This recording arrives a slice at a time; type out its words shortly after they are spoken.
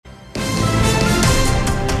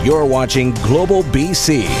You're watching Global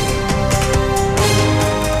BC.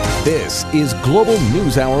 This is Global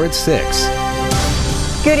News Hour at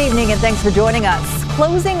 6. Good evening and thanks for joining us.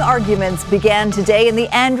 Closing arguments began today in the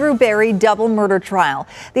Andrew Berry double murder trial.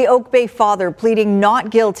 The Oak Bay father pleading not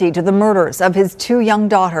guilty to the murders of his two young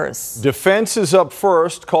daughters. Defense is up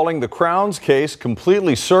first, calling the Crown's case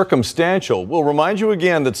completely circumstantial. We'll remind you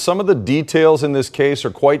again that some of the details in this case are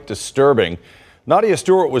quite disturbing. Nadia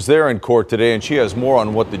Stewart was there in court today, and she has more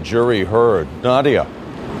on what the jury heard. Nadia.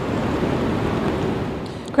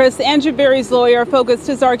 Chris, Andrew Berry's lawyer focused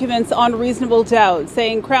his arguments on reasonable doubt,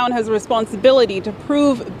 saying Crown has a responsibility to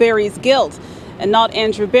prove Berry's guilt and not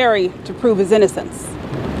Andrew Berry to prove his innocence.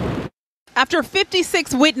 After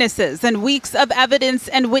 56 witnesses and weeks of evidence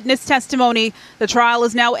and witness testimony, the trial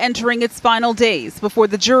is now entering its final days before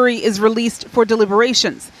the jury is released for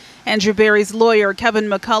deliberations. Andrew Berry's lawyer, Kevin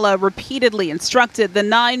McCullough, repeatedly instructed the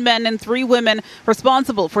 9 men and 3 women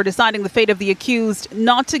responsible for deciding the fate of the accused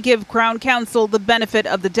not to give Crown Counsel the benefit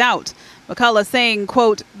of the doubt. McCullough saying,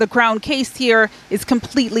 quote, "The Crown case here is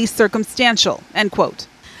completely circumstantial," end quote.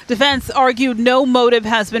 Defense argued no motive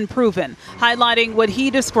has been proven, highlighting what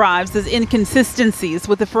he describes as inconsistencies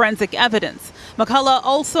with the forensic evidence. McCullough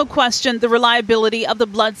also questioned the reliability of the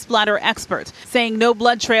blood splatter expert, saying no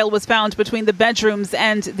blood trail was found between the bedrooms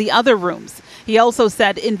and the other rooms. He also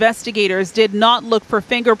said investigators did not look for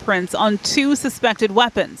fingerprints on 2 suspected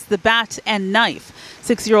weapons, the bat and knife.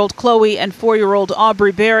 6-year-old Chloe and 4-year-old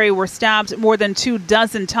Aubrey Berry were stabbed more than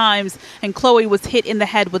 24 times, and Chloe was hit in the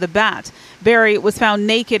head with a bat. Berry was found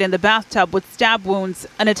naked in the bathtub with stab wounds,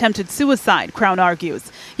 an attempted suicide, Crown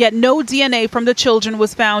argues. Yet no DNA from the children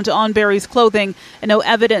was found on Berry's clothing, and no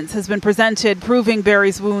evidence has been presented proving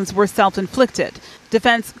Berry's wounds were self-inflicted.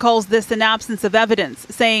 Defense calls this an absence of evidence,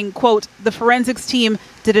 saying, quote, "The forensics team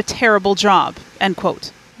did a terrible job," end quote.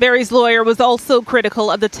 Berry's lawyer was also critical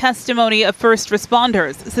of the testimony of first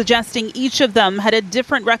responders, suggesting each of them had a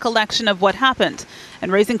different recollection of what happened,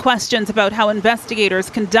 and raising questions about how investigators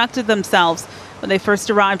conducted themselves when they first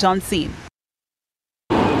arrived on scene.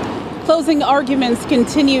 Closing arguments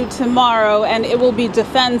continue tomorrow, and it will be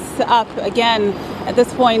defense up again. At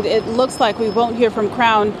this point, it looks like we won't hear from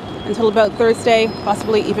Crown until about Thursday,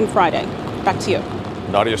 possibly even Friday. Back to you.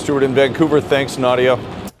 Nadia Stewart in Vancouver. Thanks, Nadia.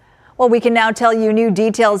 Well, we can now tell you new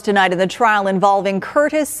details tonight in the trial involving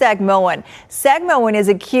Curtis Sagmoen. Sagmoen is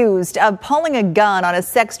accused of pulling a gun on a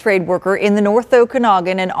sex trade worker in the North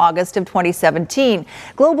Okanagan in August of 2017.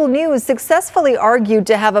 Global News successfully argued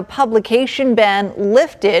to have a publication ban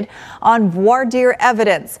lifted on voir dire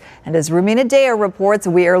evidence. And as Rumina Daya reports,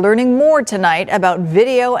 we are learning more tonight about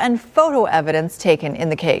video and photo evidence taken in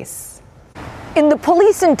the case. In the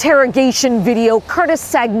police interrogation video, Curtis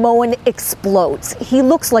Sagmoen explodes. He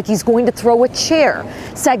looks like he's going to throw a chair.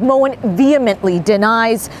 Sagmoen vehemently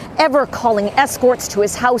denies ever calling escorts to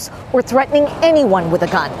his house or threatening anyone with a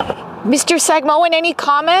gun. Mr. Sagmoen, any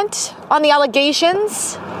comment on the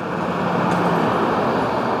allegations?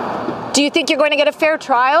 Do you think you're going to get a fair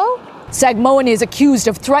trial? Sagmoen is accused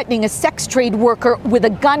of threatening a sex trade worker with a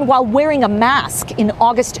gun while wearing a mask in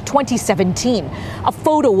August 2017. A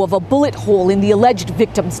photo of a bullet hole in the alleged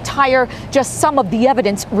victim's tire, just some of the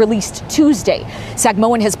evidence released Tuesday.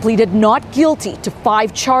 Sagmoen has pleaded not guilty to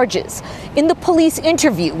 5 charges. In the police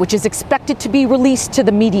interview, which is expected to be released to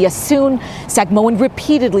the media soon, Sagmoen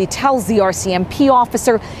repeatedly tells the RCMP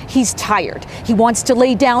officer he's tired. He wants to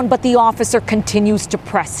lay down, but the officer continues to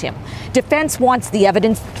press him. Defense wants the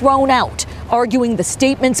evidence thrown out, arguing the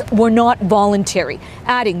statements were not voluntary,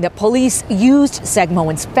 adding that police used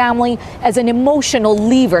Sagmoen's family as an emotional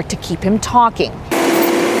lever to keep him talking.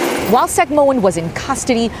 While Sagmoen was in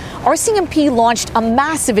custody, RCMP launched a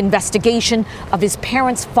massive investigation of his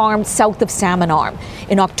parents' farm south of Salmon Arm.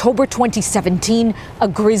 In October 2017, a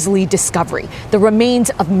grisly discovery. The remains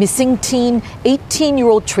of missing teen,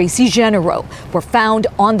 18-year-old Tracy Genero were found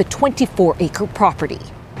on the 24-acre property.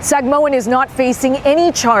 Sagmoen is not facing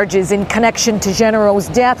any charges in connection to Genero's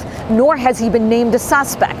death, nor has he been named a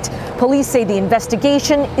suspect. Police say the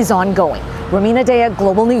investigation is ongoing. Rumina Daya,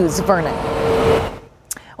 Global News, Vernon.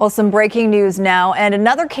 Well, some breaking news now, and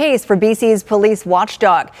another case for BC's police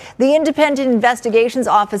watchdog. The Independent Investigations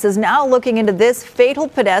Office is now looking into this fatal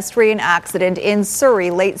pedestrian accident in Surrey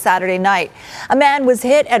late Saturday night. A man was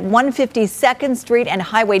hit at 152nd Street and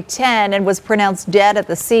Highway 10 and was pronounced dead at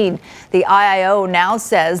the scene. The IIO now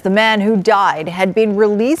says the man who died had been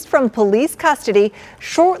released from police custody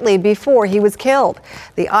shortly before he was killed.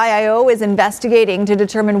 The IIO is investigating to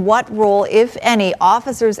determine what role, if any,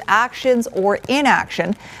 officers' actions or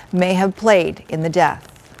inaction may have played in the death.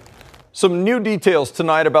 Some new details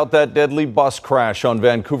tonight about that deadly bus crash on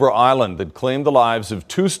Vancouver Island that claimed the lives of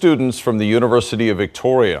 2 students from the University of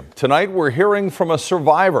Victoria. Tonight we're hearing from a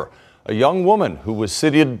survivor, a young woman who was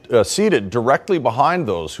seated directly behind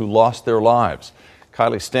those who lost their lives.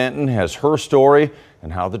 Kylie Stanton has her story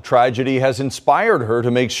and how the tragedy has inspired her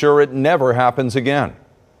to make sure it never happens again.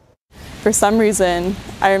 For some reason,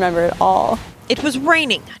 I remember it all. It was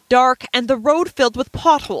raining, dark, and the road filled with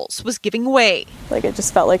potholes was giving way. It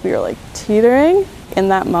just felt like we were teetering. In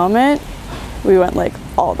that moment, we went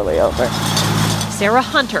all the way over. Sarah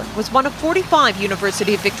Hunter was one of 45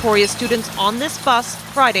 University of Victoria students on this bus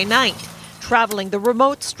Friday night, traveling the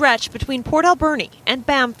remote stretch between Port Alberni and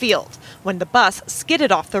Bamfield, when the bus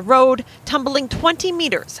skidded off the road, tumbling 20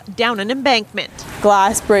 meters down an embankment.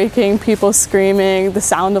 Glass breaking, people screaming, the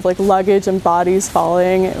sound of luggage and bodies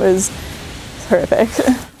falling. It was horrific.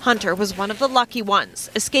 Hunter was one of the lucky ones,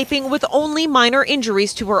 escaping with only minor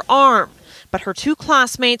injuries to her arm. But her 2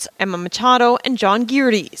 classmates, Emma Machado and John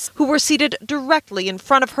Geardes, who were seated directly in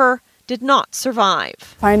front of her, did not survive.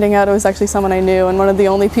 Finding out it was actually someone I knew and one of the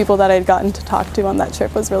only people that I'd gotten to talk to on that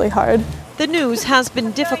trip was really hard. The news has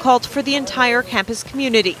been difficult for the entire campus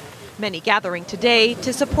community, many gathering today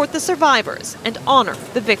to support the survivors and honor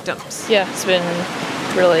the victims. Yeah, it's been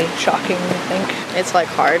really shocking, I think. It's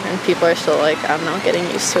hard and people are still getting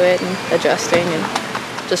used to it and adjusting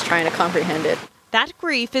and just trying to comprehend it. That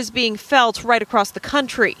grief is being felt right across the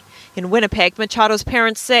country. In Winnipeg, Machado's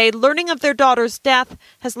parents say learning of their daughter's death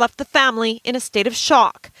has left the family in a state of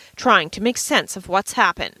shock, trying to make sense of what's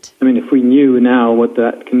happened. If we knew now what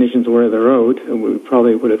the conditions were of the road, we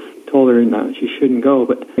probably would have told her that she shouldn't go,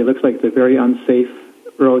 but it looks like it's a very unsafe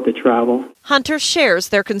road to travel. Hunter shares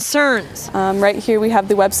their concerns. Right here we have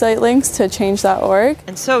the website links to change.org.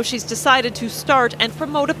 And so she's decided to start and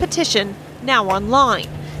promote a petition now online,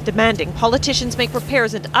 demanding politicians make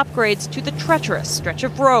repairs and upgrades to the treacherous stretch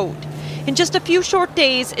of road. In just a few short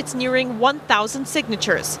days, it's nearing 1,000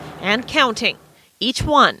 signatures and counting, each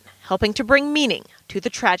one helping to bring meaning to the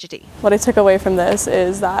tragedy. What I took away from this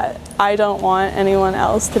is that I don't want anyone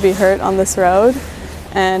else to be hurt on this road,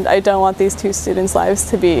 and I don't want these 2 students' lives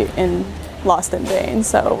to be lost in vain.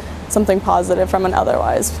 So something positive from an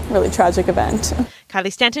otherwise really tragic event.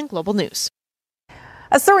 Kylie Stanton, Global News.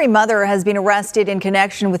 A Surrey mother has been arrested in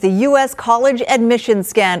connection with the U.S. college admissions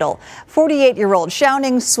scandal. 48-year-old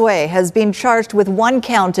Xiaoning Sui has been charged with 1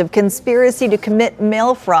 count of conspiracy to commit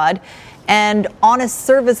mail fraud and honest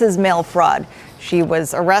services mail fraud. She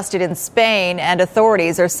was arrested in Spain, and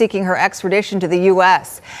authorities are seeking her extradition to the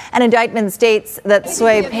U.S. An indictment states that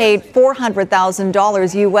Sui paid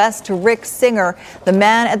 $400,000 U.S. to Rick Singer, the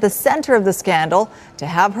man at the center of the scandal, to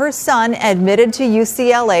have her son admitted to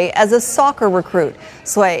UCLA as a soccer recruit.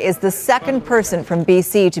 Sui is the second person from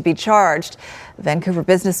BC to be charged. Vancouver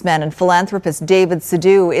businessman and philanthropist David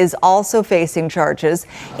Sadu is also facing charges.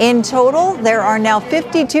 In total, there are now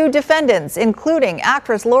 52 defendants, including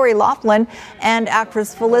actress Lori Loughlin and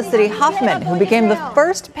actress Felicity Huffman, who became the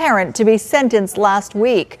first parent to be sentenced last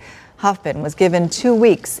week. Huffman was given 2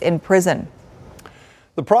 weeks in prison.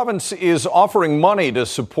 The province is offering money to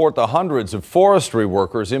support the hundreds of forestry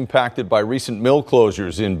workers impacted by recent mill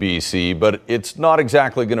closures in BC, but it's not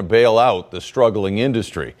exactly going to bail out the struggling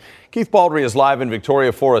industry. Keith Baldry is live in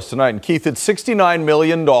Victoria for us tonight. And Keith, it's $69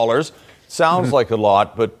 million. Sounds like a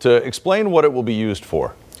lot, but explain what it will be used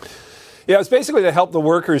for. Yeah, it's basically to help the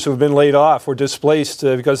workers who have been laid off or displaced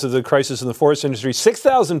because of the crisis in the forest industry.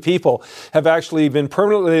 6,000 people have actually been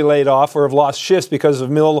permanently laid off or have lost shifts because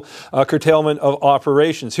of mill curtailment of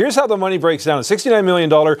operations. Here's how the money breaks down. A $69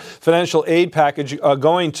 million financial aid package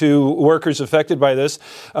going to workers affected by this.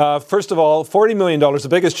 First of all, $40 million, the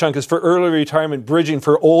biggest chunk, is for early retirement bridging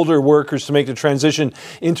for older workers to make the transition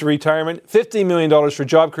into retirement. $15 million for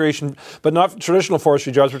job creation, but not traditional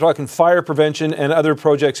forestry jobs. We're talking fire prevention and other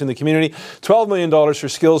projects in the community. $12 million for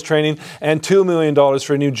skills training and $2 million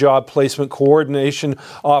for a new job placement coordination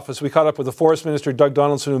office. We caught up with the Forest Minister, Doug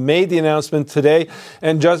Donaldson, who made the announcement today.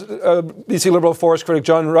 And just, BC Liberal forest critic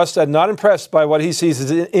John Rustad not impressed by what he sees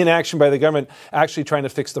as inaction by the government actually trying to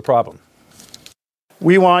fix the problem.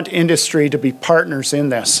 We want industry to be partners in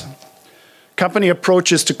this. Company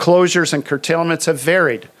approaches to closures and curtailments have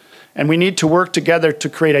varied, and we need to work together to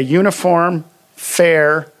create a uniform,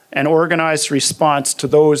 fair, and organized response to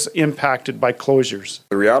those impacted by closures.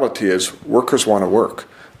 The reality is workers want to work.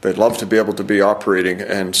 They'd love to be able to be operating,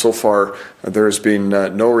 and so far there has been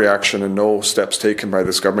no reaction and no steps taken by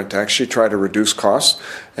this government to actually try to reduce costs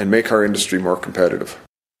and make our industry more competitive.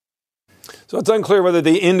 So it's unclear whether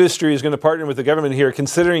the industry is going to partner with the government here,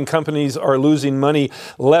 considering companies are losing money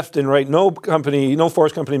left and right. No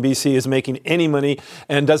forest company in BC is making any money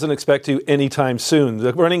and doesn't expect to anytime soon.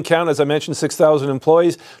 The running count, as I mentioned, 6,000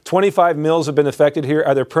 employees. 25 mills have been affected here,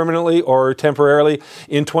 either permanently or temporarily,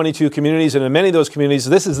 in 22 communities. And in many of those communities,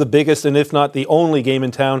 this is the biggest and if not the only game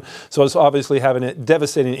in town. So it's obviously having a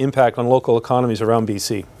devastating impact on local economies around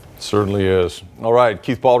BC. Certainly is. All right,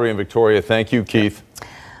 Keith Baldry in Victoria. Thank you, Keith.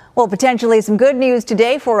 Well, potentially some good news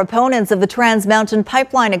today for opponents of the Trans Mountain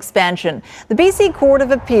Pipeline expansion. The BC Court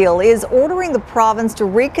of Appeal is ordering the province to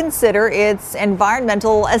reconsider its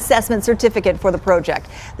environmental assessment certificate for the project.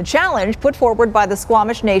 The challenge put forward by the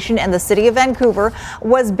Squamish Nation and the City of Vancouver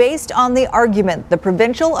was based on the argument the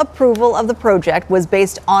provincial approval of the project was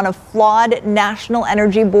based on a flawed National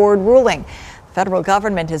Energy Board ruling. The federal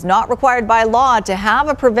government is not required by law to have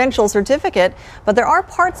a provincial certificate, but there are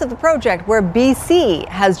parts of the project where BC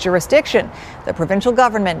has jurisdiction. The provincial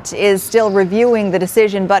government is still reviewing the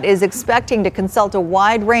decision, but is expecting to consult a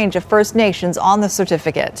wide range of First Nations on the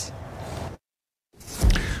certificate.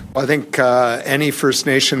 I think any First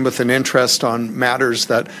Nation with an interest on matters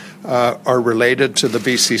that are related to the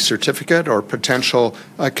BC certificate or potential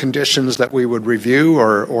conditions that we would review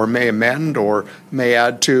or may amend or may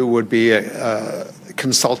add to would be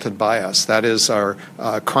consulted by us. That is our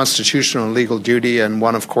constitutional and legal duty, and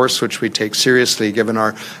one, of course, which we take seriously given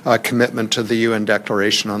our commitment to the UN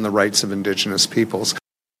Declaration on the Rights of Indigenous Peoples.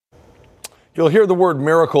 You'll hear the word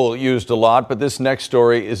miracle used a lot, but this next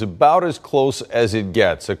story is about as close as it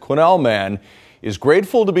gets. A Quesnel man is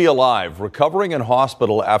grateful to be alive, recovering in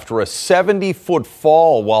hospital after a 70-foot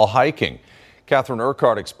fall while hiking. Catherine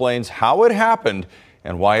Urquhart explains how it happened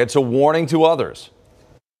and why it's a warning to others.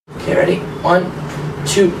 Okay, ready? 1,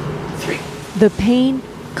 2, 3. The pain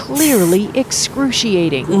clearly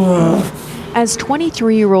excruciating. As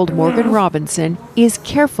 23-year-old Morgan Robinson is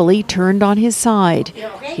carefully turned on his side,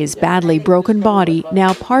 his badly broken body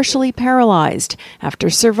now partially paralyzed after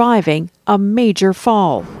surviving a major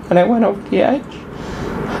fall. When I went over the edge,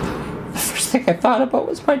 the first thing I thought about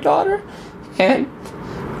was my daughter, and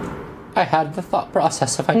I had the thought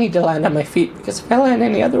process of I need to land on my feet, because if I land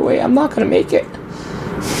any other way, I'm not going to make it.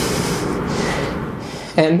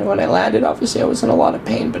 And when I landed, obviously I was in a lot of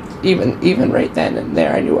pain, but even right then and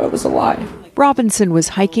there, I knew I was alive. Robinson was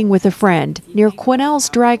hiking with a friend near Quesnel's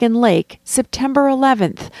Dragon Lake September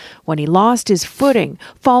 11th when he lost his footing,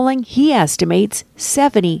 falling, he estimates,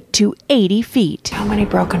 70 to 80 feet. How many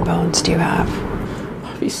broken bones do you have?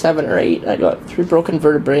 Maybe 7 or 8. I got 3 broken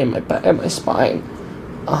vertebrae in my spine.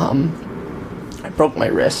 I broke my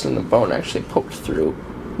wrist, and the bone actually poked through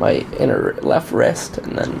my inner left wrist,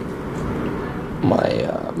 and then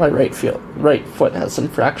my right foot has some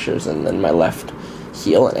fractures, and then my left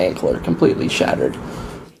heel and ankle are completely shattered.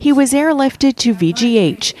 He was airlifted to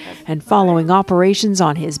VGH and following operations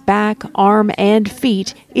on his back, arm and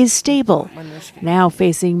feet is stable. Now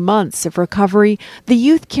facing months of recovery, the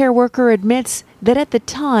youth care worker admits that at the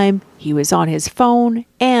time he was on his phone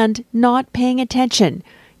and not paying attention.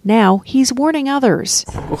 Now he's warning others.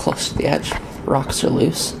 We're close to the edge. Rocks are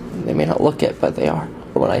loose. They may not look it, but they are.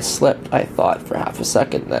 When I slipped, I thought for half a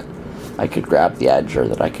second that I could grab the edge or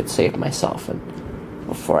that I could save myself, and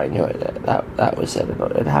before I knew it, that was it.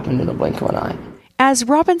 It happened in a blink of an eye. As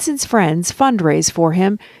Robinson's friends fundraise for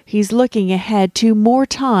him, he's looking ahead to more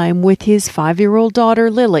time with his 5-year-old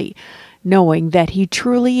daughter, Lily, knowing that he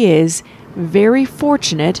truly is very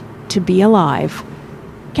fortunate to be alive.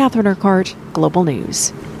 Catherine Urquhart, Global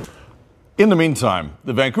News. In the meantime,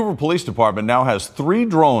 the Vancouver Police Department now has 3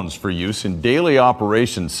 drones for use in daily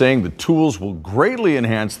operations, saying the tools will greatly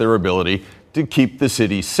enhance their ability to keep the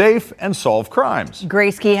city safe and solve crimes.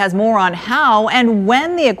 Grace Key has more on how and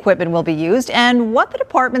when the equipment will be used and what the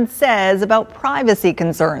department says about privacy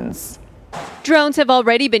concerns. Drones have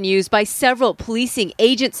already been used by several policing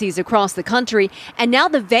agencies across the country, and now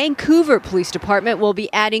the Vancouver Police Department will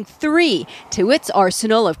be adding 3 to its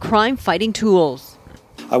arsenal of crime-fighting tools.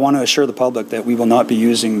 I want to assure the public that we will not be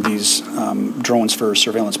using these drones for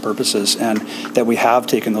surveillance purposes, and that we have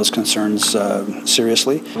taken those concerns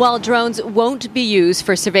seriously. While drones won't be used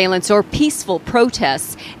for surveillance or peaceful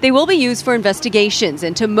protests, they will be used for investigations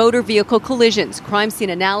into motor vehicle collisions, crime scene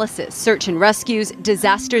analysis, search and rescues,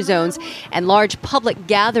 disaster zones, and large public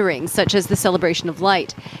gatherings such as the Celebration of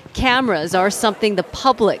Light. Cameras are something the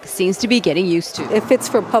public seems to be getting used to. If it's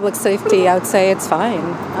for public safety, I would say it's fine.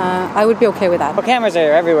 I would be okay with that. Well, cameras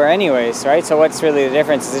are everywhere anyways, right? So what's really the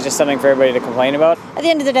difference? Is it just something for everybody to complain about? At the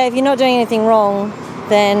end of the day, if you're not doing anything wrong,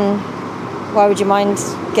 then why would you mind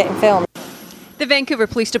getting filmed? The Vancouver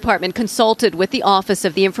Police Department consulted with the Office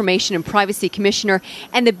of the Information and Privacy Commissioner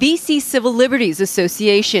and the BC Civil Liberties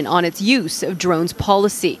Association on its use of drones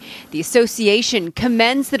policy. The association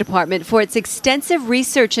commends the department for its extensive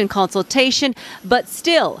research and consultation, but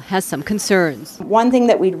still has some concerns. One thing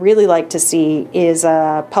that we'd really like to see is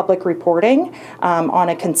public reporting on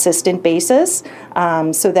a consistent basis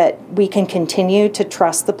so that we can continue to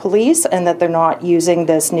trust the police and that they're not using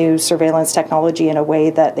this new surveillance technology in a way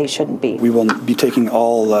that they shouldn't be. We will be taking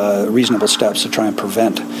all reasonable steps to try and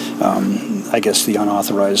prevent, the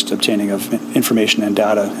unauthorized obtaining of information and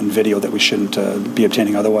data and video that we shouldn't be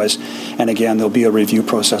obtaining otherwise. And again, there'll be a review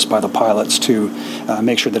process by the pilots to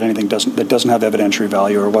make sure that anything that doesn't have evidentiary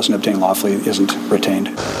value or wasn't obtained lawfully isn't retained.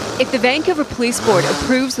 If the Vancouver Police Board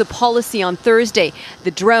approves the policy on Thursday,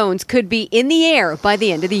 the drones could be in the air by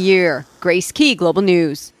the end of the year. Grace Key, Global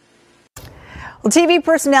News. Well, TV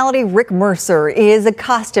personality Rick Mercer is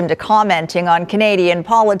accustomed to commenting on Canadian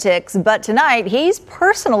politics, but tonight he's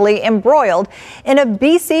personally embroiled in a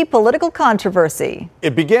BC political controversy.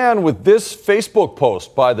 It began with this Facebook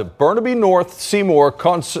post by the Burnaby North Seymour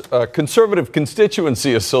Conservative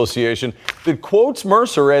Constituency Association that quotes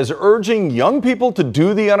Mercer as urging young people to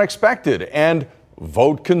do the unexpected and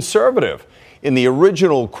vote Conservative. In the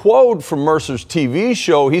original quote from Mercer's TV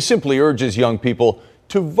show, he simply urges young people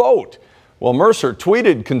to vote. Well, Mercer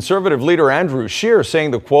tweeted Conservative leader Andrew Scheer saying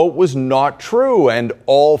the quote was not true and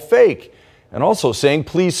all fake, and also saying,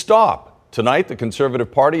 please stop. Tonight, the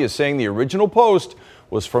Conservative Party is saying the original post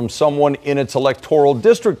was from someone in its electoral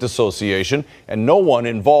district association and no one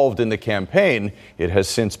involved in the campaign. It has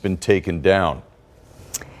since been taken down.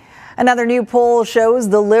 Another new poll shows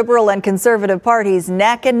the Liberal and Conservative parties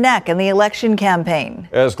neck and neck in the election campaign.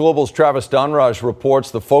 As Global's Travis Dunraj reports,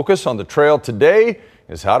 the focus on the trail today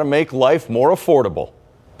is how to make life more affordable.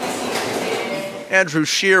 Andrew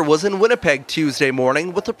Scheer was in Winnipeg Tuesday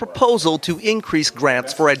morning with a proposal to increase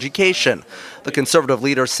grants for education. The Conservative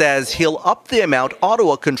leader says he'll up the amount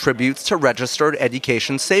Ottawa contributes to registered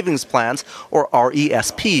education savings plans, or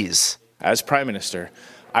RESPs. As Prime Minister,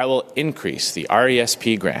 I will increase the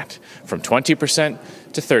RESP grant from 20%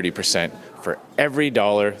 to 30% for every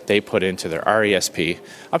dollar they put into their RESP,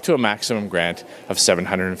 up to a maximum grant of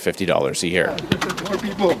 $750 a year.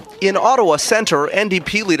 In Ottawa Centre,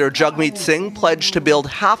 NDP leader Jagmeet Singh pledged to build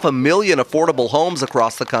 500,000 affordable homes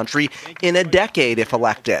across the country in a decade if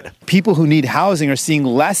elected. People who need housing are seeing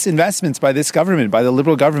less investments by this government, by the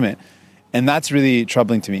Liberal government. And that's really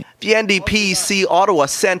troubling to me. The NDP see Ottawa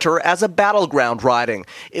Centre as a battleground riding.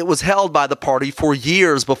 It was held by the party for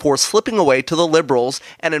years before slipping away to the Liberals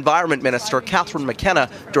and Environment Minister Catherine McKenna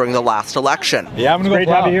during the last election. Yeah, I'm going to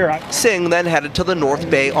go here. Singh then headed to the North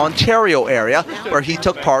Bay, Ontario area, where he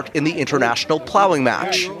took part in the international ploughing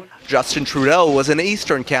match. Justin Trudeau was in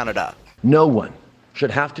Eastern Canada. No one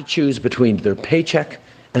should have to choose between their paycheck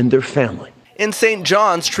and their family. In St.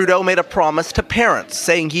 John's, Trudeau made a promise to parents,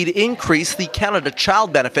 saying he'd increase the Canada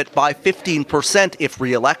Child Benefit by 15% if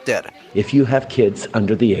re-elected. If you have kids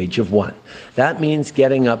under the age of 1, that means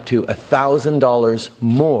getting up to $1,000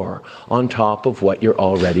 more on top of what you're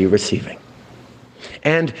already receiving.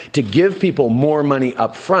 And to give people more money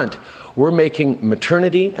up front, we're making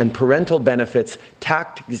maternity and parental benefits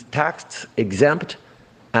tax exempt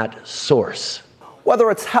at source.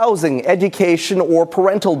 Whether it's housing, education, or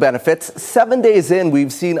parental benefits, 7 days in,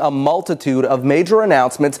 we've seen a multitude of major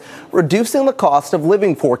announcements reducing the cost of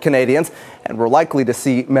living for Canadians, and we're likely to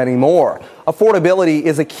see many more. Affordability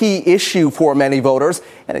is a key issue for many voters,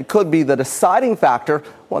 and it could be the deciding factor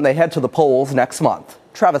when they head to the polls next month.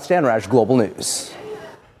 Travis Dunraj, Global News.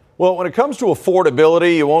 Well, when it comes to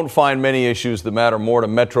affordability, you won't find many issues that matter more to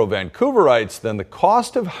Metro Vancouverites than the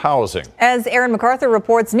cost of housing. As Aaron MacArthur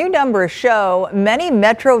reports, new numbers show many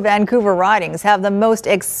Metro Vancouver ridings have the most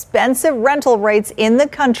expensive rental rates in the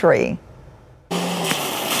country.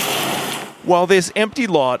 While this empty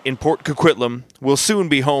lot in Port Coquitlam will soon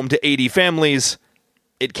be home to 80 families,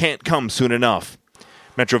 it can't come soon enough.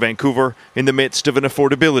 Metro Vancouver in the midst of an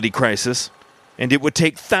affordability crisis, and it would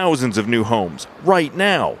take thousands of new homes right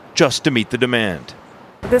now just to meet the demand.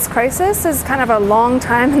 This crisis is kind of a long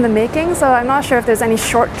time in the making, so I'm not sure if there's any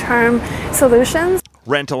short-term solutions.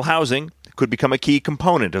 Rental housing could become a key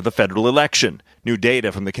component of the federal election. New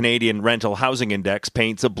data from the Canadian Rental Housing Index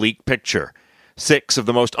paints a bleak picture. 6 of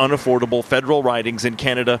the most unaffordable federal ridings in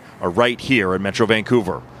Canada are right here in Metro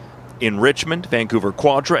Vancouver. In Richmond, Vancouver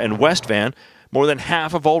Quadra, and West Van, more than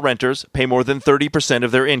half of all renters pay more than 30%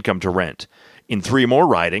 of their income to rent. In 3 more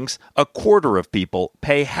ridings, a quarter of people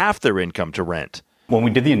pay half their income to rent. When we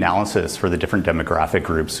did the analysis for the different demographic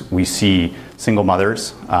groups, we see single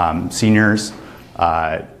mothers, seniors,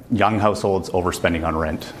 young households overspending on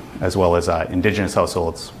rent, as well as Indigenous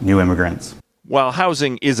households, new immigrants. While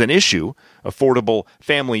housing is an issue, affordable,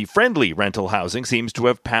 family-friendly rental housing seems to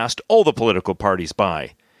have passed all the political parties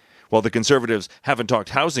by. While the Conservatives haven't talked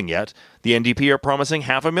housing yet, the NDP are promising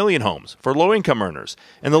 500,000 homes for low-income earners,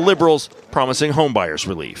 and the Liberals promising homebuyers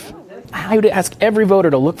relief. I would ask every voter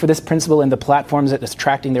to look for this principle in the platforms that is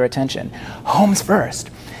attracting their attention. Homes first.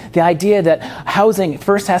 The idea that housing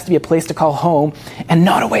first has to be a place to call home and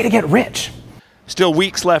not a way to get rich. Still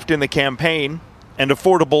weeks left in the campaign, and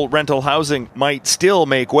affordable rental housing might still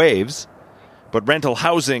make waves. But rental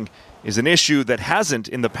housing is an issue that hasn't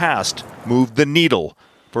in the past moved the needle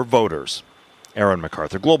for voters. Aaron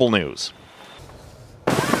MacArthur, Global News.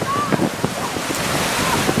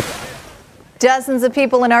 Dozens of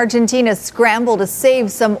people in Argentina scramble to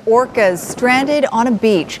save some orcas stranded on a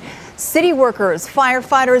beach. City workers,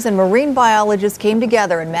 firefighters, and marine biologists came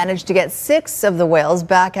together and managed to get 6 of the whales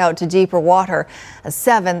back out to deeper water. A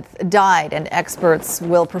 7th died, and experts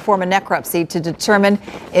will perform a necropsy to determine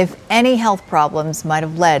if any health problems might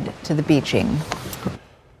have led to the beaching.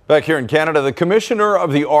 Back here in Canada, the commissioner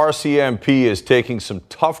of the RCMP is taking some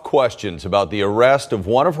tough questions about the arrest of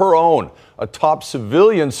one of her own, a top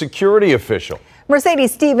civilian security official.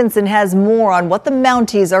 Mercedes Stevenson has more on what the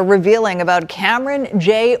Mounties are revealing about Cameron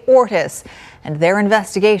J. Ortis and their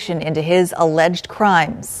investigation into his alleged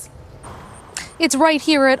crimes. It's right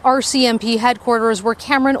here at RCMP headquarters where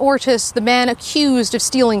Cameron Ortis, the man accused of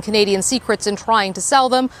stealing Canadian secrets and trying to sell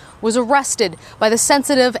them, was arrested by the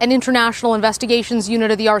Sensitive and International Investigations Unit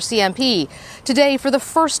of the RCMP. Today, for the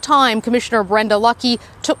first time, Commissioner Brenda Lucki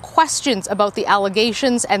took questions about the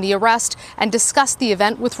allegations and the arrest and discussed the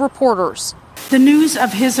event with reporters. The news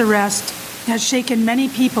of his arrest has shaken many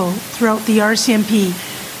people throughout the RCMP,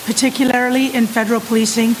 particularly in federal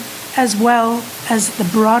policing, as well as the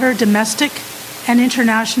broader domestic and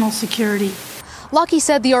international security. Lucki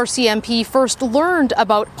said the RCMP first learned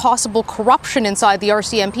about possible corruption inside the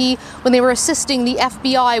RCMP when they were assisting the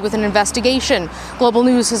FBI with an investigation. Global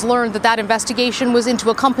News has learned that investigation was into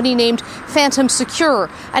a company named Phantom Secure,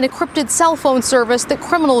 an encrypted cell phone service that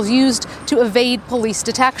criminals used to evade police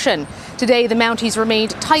detection. Today, the Mounties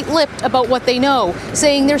remained tight-lipped about what they know,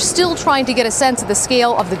 saying they're still trying to get a sense of the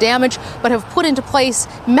scale of the damage, but have put into place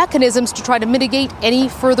mechanisms to try to mitigate any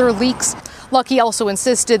further leaks. Lucki also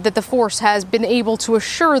insisted that the force has been able to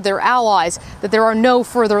assure their allies that there are no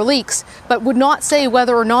further leaks, but would not say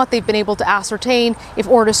whether or not they've been able to ascertain if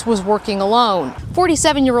Ortis was working alone.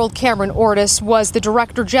 47-year-old Cameron Ortis was the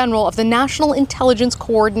Director General of the National Intelligence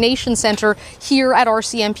Coordination Center here at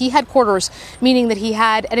RCMP headquarters, meaning that he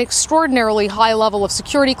had an extraordinarily high level of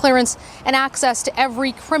security clearance and access to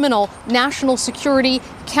every criminal, national security,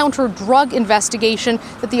 counter-drug investigation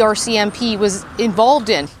that the RCMP was involved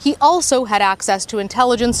in. He also had access to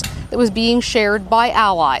intelligence that was being shared by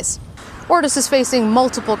allies. Ortis is facing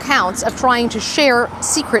multiple counts of trying to share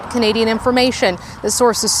secret Canadian information that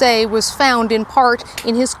sources say was found in part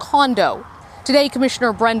in his condo. Today,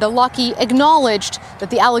 Commissioner Brenda Lucki acknowledged that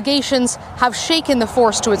the allegations have shaken the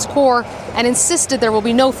force to its core and insisted there will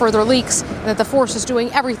be no further leaks and that the force is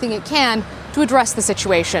doing everything it can to address the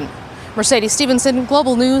situation. Mercedes Stevenson,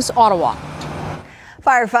 Global News, Ottawa.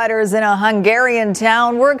 Firefighters in a Hungarian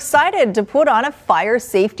town were excited to put on a fire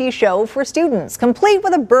safety show for students, complete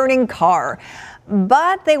with a burning car.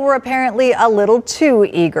 But they were apparently a little too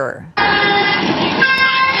eager.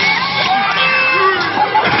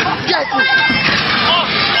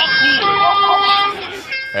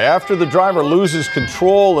 After the driver loses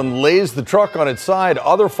control and lays the truck on its side,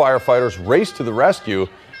 other firefighters race to the rescue.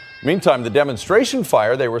 Meantime, the demonstration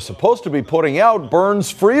fire they were supposed to be putting out burns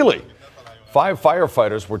freely. 5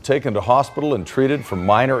 firefighters were taken to hospital and treated for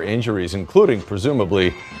minor injuries, including,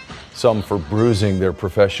 presumably, some for bruising their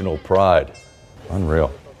professional pride.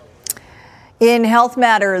 Unreal. In Health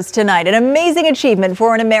Matters tonight, an amazing achievement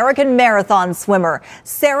for an American marathon swimmer.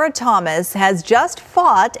 Sarah Thomas has just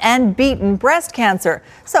fought and beaten breast cancer.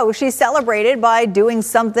 So she celebrated by doing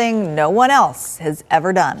something no one else has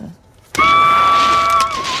ever done.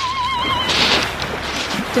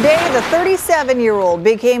 Today, the 37-year-old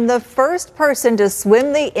became the first person to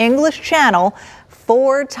swim the English Channel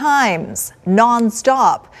 4 times,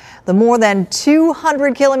 non-stop. The more than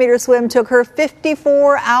 200-kilometer swim took her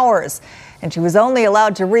 54 hours, and she was only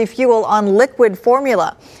allowed to refuel on liquid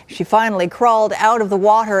formula. She finally crawled out of the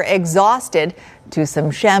water exhausted to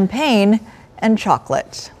some champagne and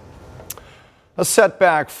chocolate. A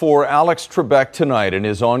setback for Alex Trebek tonight in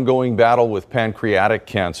his ongoing battle with pancreatic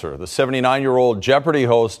cancer. The 79-year-old Jeopardy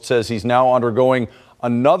host says he's now undergoing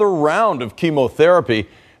another round of chemotherapy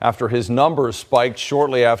after his numbers spiked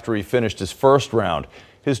shortly after he finished his first round.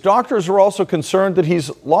 His doctors are also concerned that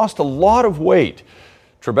he's lost a lot of weight.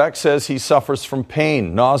 Trebek says he suffers from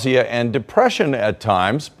pain, nausea, and depression at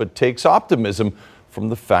times, but takes optimism from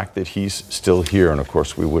the fact that he's still here. And of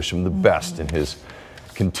course, we wish him the best in his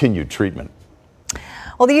continued treatment.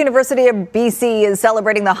 Well, the University of BC is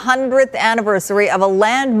celebrating the 100th anniversary of a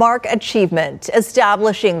landmark achievement,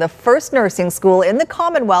 establishing the first nursing school in the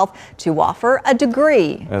Commonwealth to offer a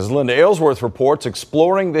degree. As Linda Aylesworth reports,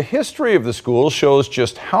 exploring the history of the school shows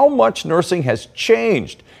just how much nursing has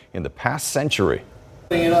changed in the past century.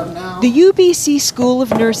 The UBC School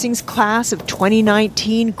of Nursing's class of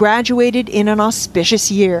 2019 graduated in an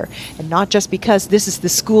auspicious year, and not just because this is the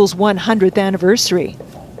school's 100th anniversary.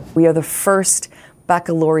 We are the first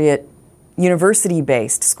baccalaureate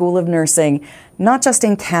university-based school of nursing, not just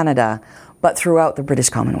in Canada, but throughout the British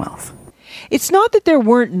Commonwealth. It's not that there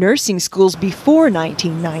weren't nursing schools before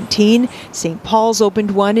 1919. St. Paul's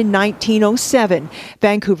opened one in 1907,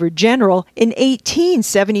 Vancouver General in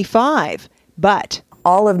 1875. But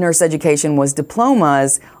all of nurse education was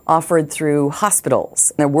diplomas offered through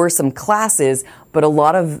hospitals. There were some classes, but a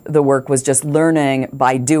lot of the work was just learning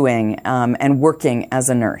by doing and working as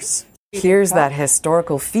a nurse. Here's that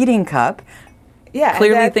historical feeding cup. Yeah,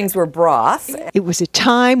 clearly things were broth. It was a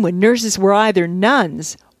time when nurses were either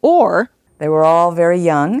nuns or... They were all very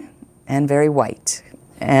young and very white.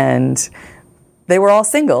 And they were all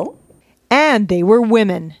single. And they were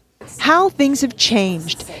women. How things have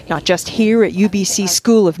changed, not just here at UBC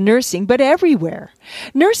School of Nursing, but everywhere.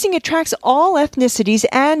 Nursing attracts all ethnicities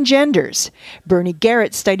and genders. Bernie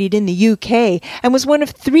Garrett studied in the UK and was one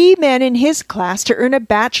of 3 men in his class to earn a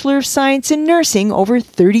Bachelor of Science in Nursing over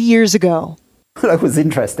 30 years ago. That was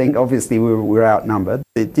interesting. Obviously, we were outnumbered.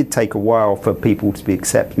 It did take a while for people to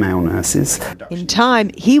accept male nurses. In time,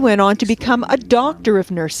 he went on to become a doctor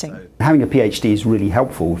of nursing. Having a PhD is really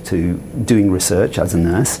helpful to doing research as a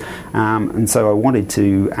nurse. And so I wanted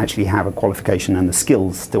to actually have a qualification and the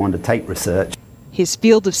skills to undertake research. His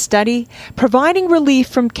field of study, providing relief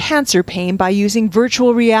from cancer pain by using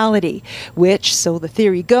virtual reality, which, so the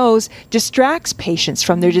theory goes, distracts patients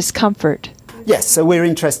from their discomfort. Yes, so we're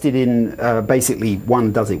interested in basically,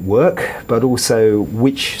 one, does it work, but also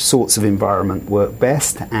which sorts of environment work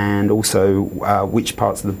best, and also which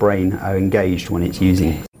parts of the brain are engaged when it's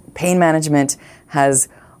using. Pain management has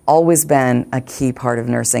always been a key part of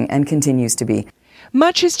nursing and continues to be.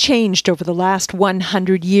 Much has changed over the last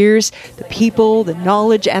 100 years, the people, the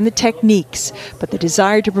knowledge, and the techniques, but the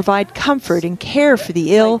desire to provide comfort and care for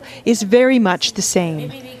the ill is very much the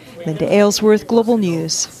same. Linda Aylesworth, Global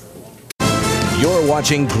News. You're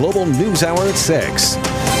watching Global News Hour at 6.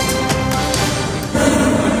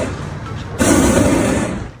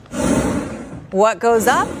 What goes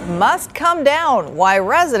up must come down. Why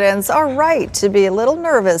residents are right to be a little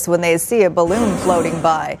nervous when they see a balloon floating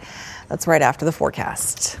by. That's right after the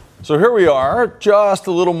forecast. So here we are, just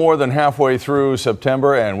a little more than halfway through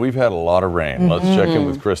September, and we've had a lot of rain. Let's check in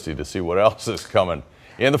with Christy to see what else is coming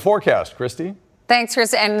in the forecast. Christy? Thanks,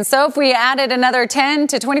 Chris. And so if we added another 10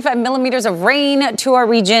 to 25 millimeters of rain to our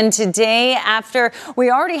region today, after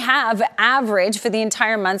we already have average for the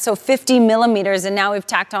entire month, so 50 millimeters, and now we've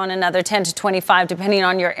tacked on another 10 to 25, depending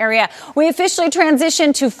on your area. We officially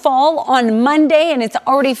transitioned to fall on Monday, and it's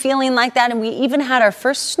already feeling like that. And we even had our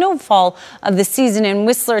first snowfall of the season in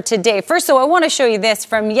Whistler today. First, so I want to show you this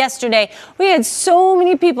from yesterday. We had so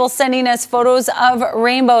many people sending us photos of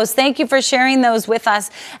rainbows. Thank you for sharing those with us.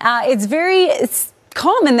 It's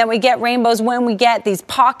common that we get rainbows when we get these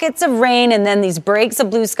pockets of rain and then these breaks of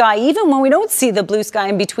blue sky. Even when we don't see the blue sky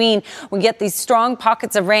in between, we get these strong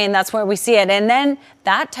pockets of rain. That's where we see it. And then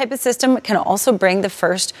that type of system can also bring the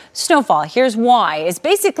first snowfall. Here's why. It's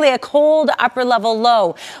basically a cold upper level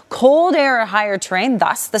low. Cold air or higher terrain,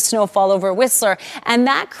 thus the snowfall over Whistler. And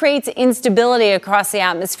that creates instability across the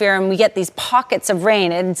atmosphere, and we get these pockets of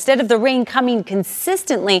rain. And instead of the rain coming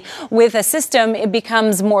consistently with a system, it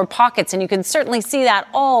becomes more pockets. And you can certainly see that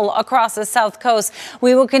all across the south coast.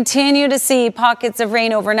 We will continue to see pockets of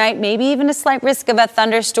rain overnight, maybe even a slight risk of a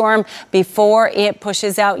thunderstorm before it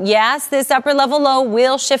pushes out. Yes, this upper level low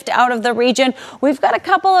will shift out of the region. We've got a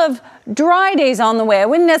couple of dry days on the way. I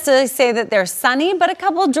wouldn't necessarily say that they're sunny, but a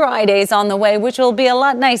couple dry days on the way, which will be a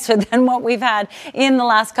lot nicer than what we've had in the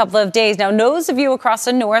last couple of days. Now, those of you across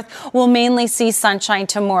the north will mainly see sunshine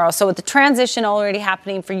tomorrow. So with the transition already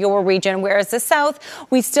happening for your region, whereas the south,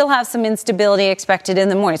 we still have some instability expected in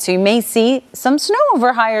the morning. So you may see some snow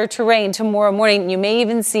over higher terrain tomorrow morning. You may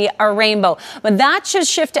even see a rainbow, but that should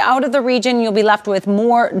shift out of the region. You'll be left with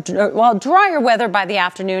more, drier weather by the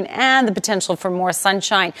afternoon and the potential for more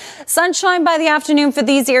sunshine. Sunshine by the afternoon for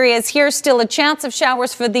these areas here. Still a chance of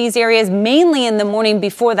showers for these areas, mainly in the morning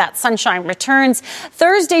before that sunshine returns.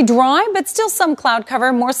 Thursday dry, but still some cloud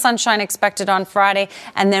cover. More sunshine expected on Friday.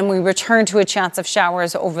 And then we return to a chance of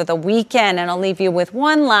showers over the weekend. And I'll leave you with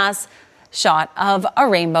one last shot of a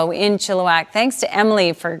rainbow in Chilliwack. Thanks to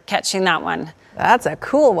Emily for catching that one. That's a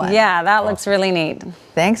cool one. Yeah, that looks really neat.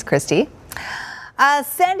 Thanks, Christy. A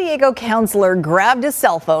San Diego counselor grabbed his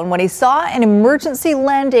cell phone when he saw an emergency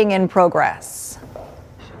landing in progress.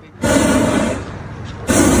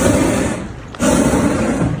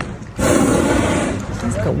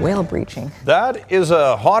 Sounds like a whale breaching. That is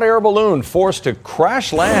a hot air balloon forced to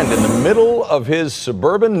crash land in the middle of his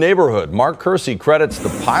suburban neighborhood. Mark Kersey credits the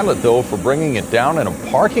pilot, though, for bringing it down in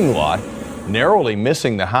a parking lot, narrowly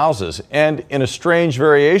missing the houses. And in a strange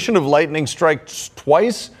variation of lightning strikes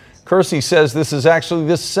twice, Kersey says this is actually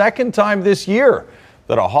the second time this year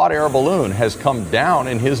that a hot air balloon has come down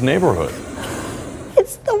in his neighborhood.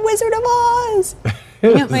 It's the Wizard of Oz.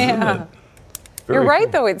 Yeah. You're right,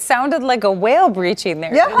 though. It sounded like a whale breaching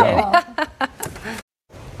there. Yeah.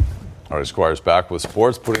 All right, Squire's back with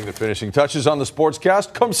sports, putting the finishing touches on the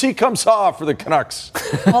Sportscast. Come see, come saw for the Canucks.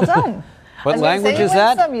 Well done. What language is you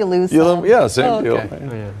that? Win some, you lose some. Yeah, same deal.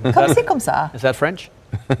 Comme ci, comme ça. Is that French?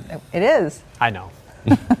 It is. I know.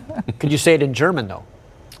 Could you say it in German, though?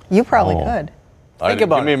 You probably could. Think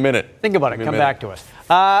about it. Give me a minute. Think about it. Come back to us.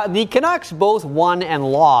 The Canucks both won and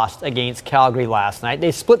lost against Calgary last night.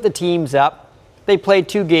 They split the teams up. They played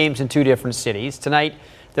 2 games in 2 different cities. Tonight,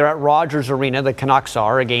 they're at Rogers Arena, the Canucks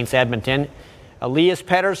are, against Edmonton. Elias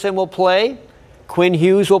Pettersson will play. Quinn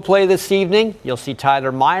Hughes will play this evening. You'll see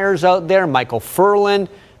Tyler Myers out there, Michael Furlan.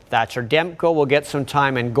 Thatcher Demko will get some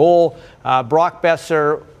time in goal. Brock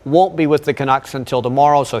Besser won't be with the Canucks until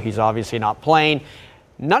tomorrow, so he's obviously not playing.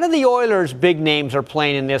 None of the Oilers' big names are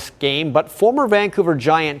playing in this game, but former Vancouver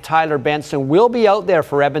Giant Tyler Benson will be out there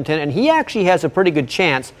for Edmonton, and he actually has a pretty good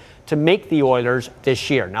chance to make the Oilers this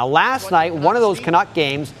year. Now, last night, one of those Canuck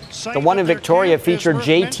games, the one in Victoria, featured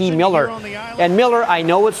JT Miller. And Miller, I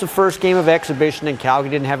know it's the first game of exhibition, and Calgary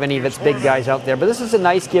didn't have any of its big guys out there, but this is a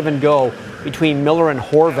nice give and go between Miller and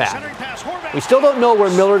Horvat. We still don't know where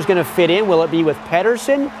Miller's going to fit in. Will it be with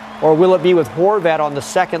Pettersson, or will it be with Horvat on the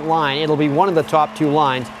second line? It'll be one of the top 2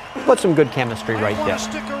 lines, but some good chemistry right there.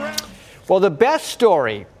 Well, the best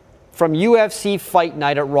story from UFC Fight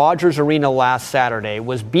Night at Rogers Arena last Saturday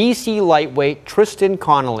was BC lightweight Tristan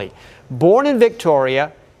Connolly. Born in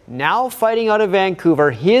Victoria, now fighting out of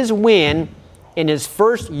Vancouver, his win in his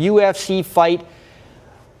first UFC fight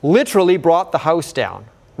literally brought the house down.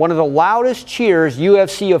 One of the loudest cheers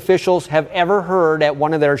UFC officials have ever heard at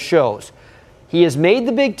one of their shows. He has made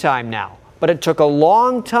the big time now, but it took a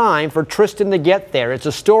long time for Tristan to get there. It's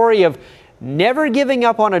a story of never giving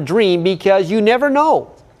up on a dream, because you never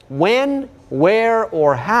know when, where,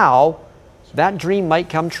 or how that dream might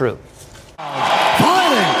come true.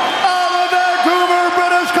 Fighting out of Vancouver,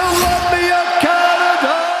 British Columbia,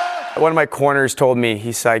 Canada. One of my corners told me,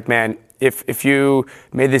 he's like, man, if you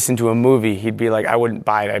made this into a movie, he'd be like, I wouldn't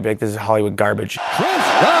buy it. I'd be like, this is Hollywood garbage.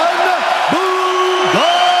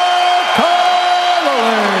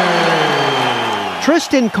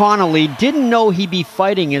 Tristan Connolly didn't know he'd be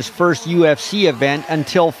fighting his first UFC event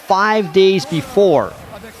until 5 days before.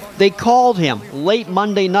 They called him late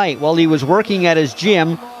Monday night while he was working at his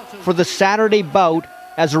gym for the Saturday bout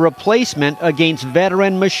as a replacement against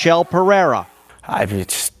veteran Michel Pereira. I was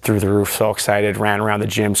just through the roof, so excited, ran around the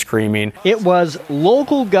gym screaming. It was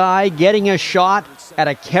local guy getting a shot at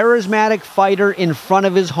a charismatic fighter in front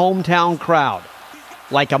of his hometown crowd,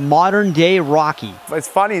 like a modern-day Rocky. It's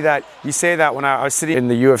funny that you say that when I was sitting in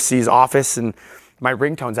the UFC's office, and my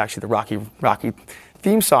ringtone's actually the Rocky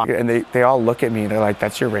theme song, and they all look at me and they're like,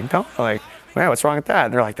 that's your ringtone? I'm like, man, what's wrong with that?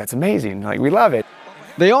 And they're like, that's amazing. Like, we love it.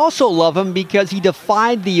 They also love him because he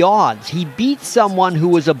defied the odds. He beat someone who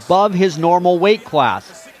was above his normal weight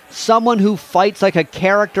class, someone who fights like a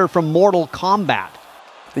character from Mortal Kombat.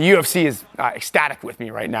 The UFC is ecstatic with me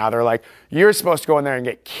right now. They're like, you're supposed to go in there and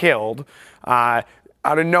get killed out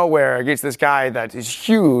of nowhere against this guy that is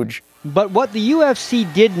huge. But what the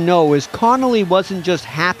UFC did know is Connolly wasn't just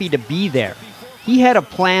happy to be there. He had a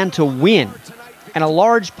plan to win, and a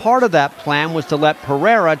large part of that plan was to let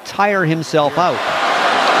Pereira tire himself out.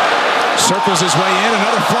 Circles his way in,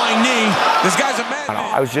 another flying knee. This guy's a madman.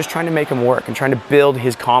 I was just trying to make him work and trying to build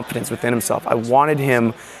his confidence within himself. I wanted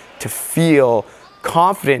him to feel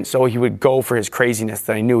confident so he would go for his craziness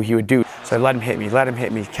that I knew he would do. So I let him hit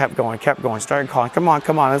me, kept going, started calling, come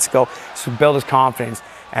on, let's go. So build his confidence,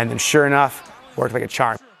 and then sure enough, worked like a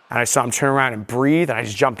charm. and I saw him turn around and breathe, and I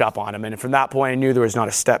just jumped up on him. And from that point, I knew there was not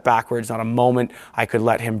a step backwards, not a moment I could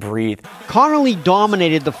let him breathe. Connolly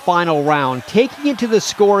dominated the final round, taking it to the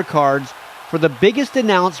scorecards for the biggest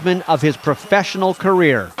announcement of his professional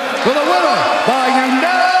career. For the winner by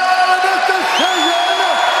unanimous decision,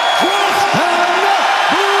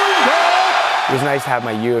 It was nice to have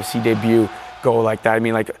my UFC debut go like that. I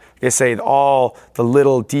mean, like they say, all the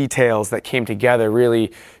little details that came together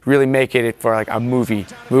really make it for like a movie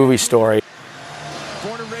story.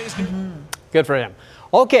 Good for him.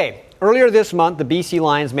 Okay, earlier this month, the BC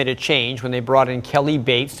Lions made a change when they brought in Kelly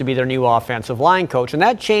Bates to be their new offensive line coach, and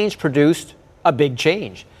that change produced a big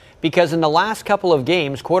change. Because in the last couple of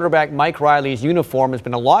games, quarterback Mike Riley's uniform has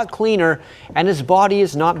been a lot cleaner, and his body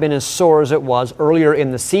has not been as sore as it was earlier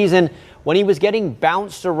in the season when he was getting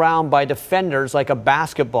bounced around by defenders like a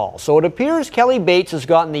basketball. So it appears Kelly Bates has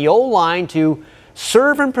gotten the O-line to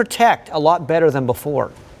serve and protect a lot better than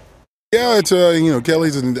before. Yeah, it's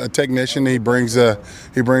Kelly's a technician. He brings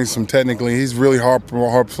some technically. He's really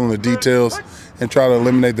harps on the details and try to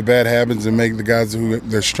eliminate the bad habits and make the guys who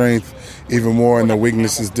their strength even more and their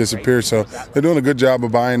weaknesses disappear. So they're doing a good job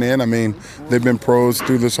of buying in. I mean, they've been pros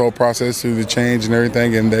through this whole process, through the change and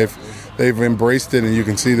everything, and they've embraced it, and you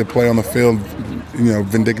can see the play on the field,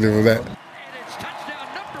 vindicative of that.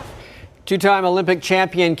 Two-time Olympic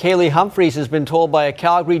champion Kaylee Humphries has been told by a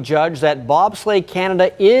Calgary judge that Bobsleigh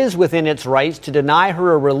Canada is within its rights to deny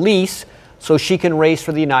her a release so she can race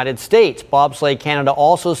for the United States. Bobsleigh Canada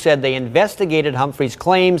also said they investigated Humphries'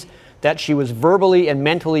 claims that she was verbally and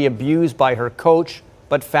mentally abused by her coach,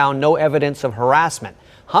 but found no evidence of harassment.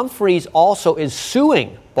 Humphries also is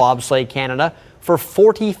suing Bobsleigh Canada for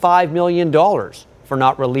 $45 million for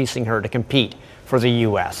not releasing her to compete for the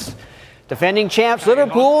U.S. Defending champs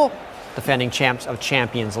Liverpool, defending champs of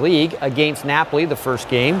Champions League, against Napoli, the first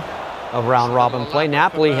game of round-robin play.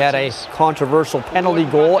 Napoli had a controversial penalty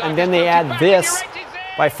goal, and then they add this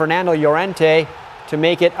by Fernando Llorente to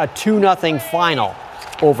make it a 2-0 final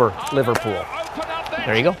over Liverpool.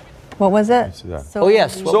 There you go. What was it?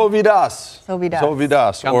 Sovidas. Comme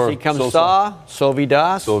comme ça,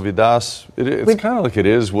 Sovidas. Sovidas. It's kind of like it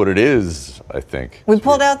is what it is, I think. We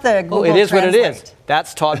pulled out the Google it is Translate. what it is.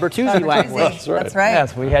 That's Todd Bertuzzi language. That's right. That's right.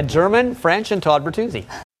 Yes, we had German, French, and Todd Bertuzzi.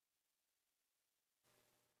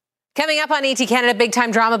 Coming up on ET Canada, big-time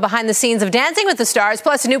drama behind the scenes of Dancing with the Stars,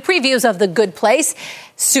 plus new previews of The Good Place,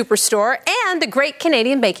 Superstore, and The Great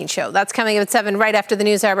Canadian Baking Show. That's coming up at 7 right after the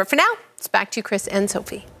news hour. But for now, it's back to you, Chris and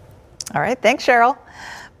Sophie. All right, thanks, Cheryl.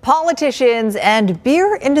 Politicians and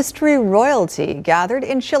beer industry royalty gathered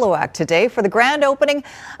in Chilliwack today for the grand opening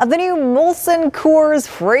of the new Molson Coors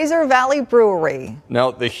Fraser Valley Brewery.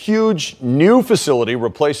 Now, the huge new facility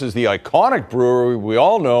replaces the iconic brewery we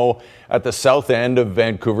all know at the south end of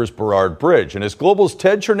Vancouver's Burrard Bridge. And as Global's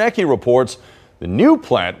Ted Chernecki reports, the new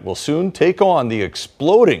plant will soon take on the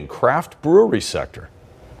exploding craft brewery sector.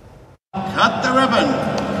 Cut the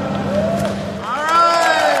ribbon.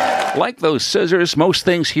 Like those scissors, most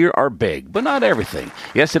things here are big, but not everything.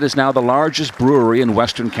 Yes, it is now the largest brewery in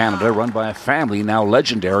Western Canada, run by a family now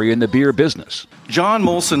legendary in the beer business. John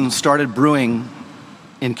Molson started brewing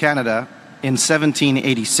in Canada in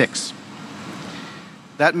 1786.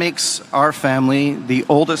 That makes our family the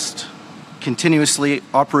oldest continuously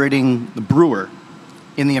operating brewer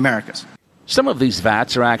in the Americas. Some of these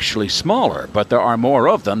vats are actually smaller, but there are more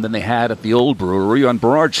of them than they had at the old brewery on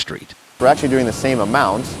Burrard Street. We're actually doing the same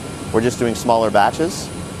amount. We're just doing smaller batches,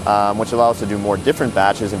 which allows us to do more different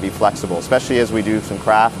batches and be flexible, especially as we do some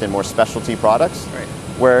craft and more specialty products,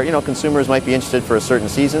 where consumers might be interested for a certain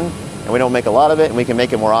season, and we don't make a lot of it, and we can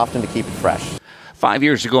make it more often to keep it fresh. 5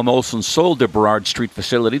 years ago, Molson sold their Burrard Street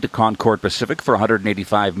facility to Concord Pacific for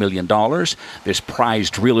 $185 million. This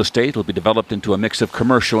prized real estate will be developed into a mix of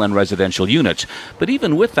commercial and residential units. But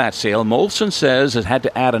even with that sale, Molson says it had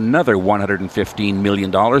to add another $115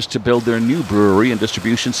 million to build their new brewery and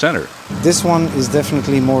distribution center. This one is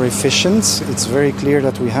definitely more efficient. It's very clear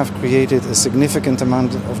that we have created a significant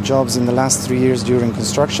amount of jobs in the last 3 years during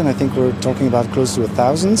construction. I think we're talking about close to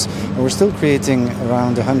 1,000, and we're still creating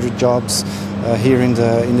around 100 jobs here in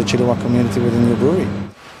the Chilliwack community with a new brewery.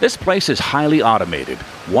 This place is highly automated.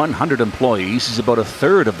 100 employees is about a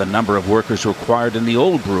third of the number of workers required in the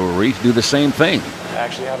old brewery to do the same thing.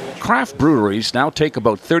 Craft breweries now take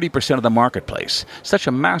about 30% of the marketplace. Such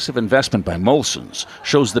a massive investment by Molson's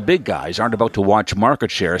shows the big guys aren't about to watch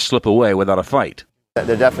market share slip away without a fight.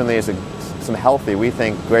 There definitely is some healthy, we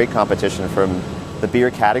think, great competition from the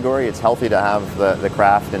beer category. It's healthy to have the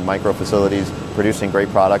craft and micro facilities producing great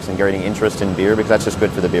products and getting interest in beer, because that's just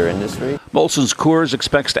good for the beer industry. Molson's Coors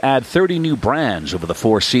expects to add 30 new brands over the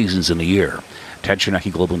 4 seasons in a year. Ted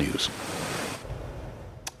Chernecki, Global News.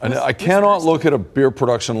 And I cannot look at a beer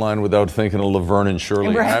production line without thinking of Laverne and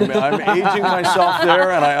Shirley. Right. I'm aging myself there,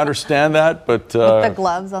 and I understand that, but... With the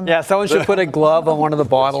gloves on. Yeah, someone should put a glove on one of the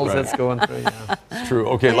bottles That's right. that's going through. Yeah. It's true.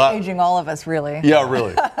 Okay, Aging all of us, really. Yeah,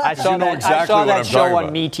 really. I saw that show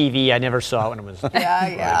on MeTV. I never saw it when it was.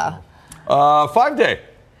 Yeah. 5-day.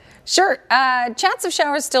 Sure. Chance of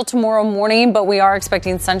showers still tomorrow morning, but we are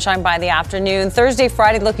expecting sunshine by the afternoon. Thursday,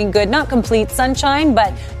 Friday looking good. Not complete sunshine,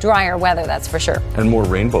 but drier weather, that's for sure. And more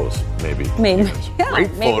rainbows, maybe. Maybe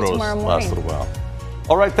Great maybe photos tomorrow morning. last little while.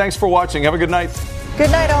 All right, thanks for watching. Have a good night.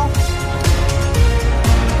 Good night, all.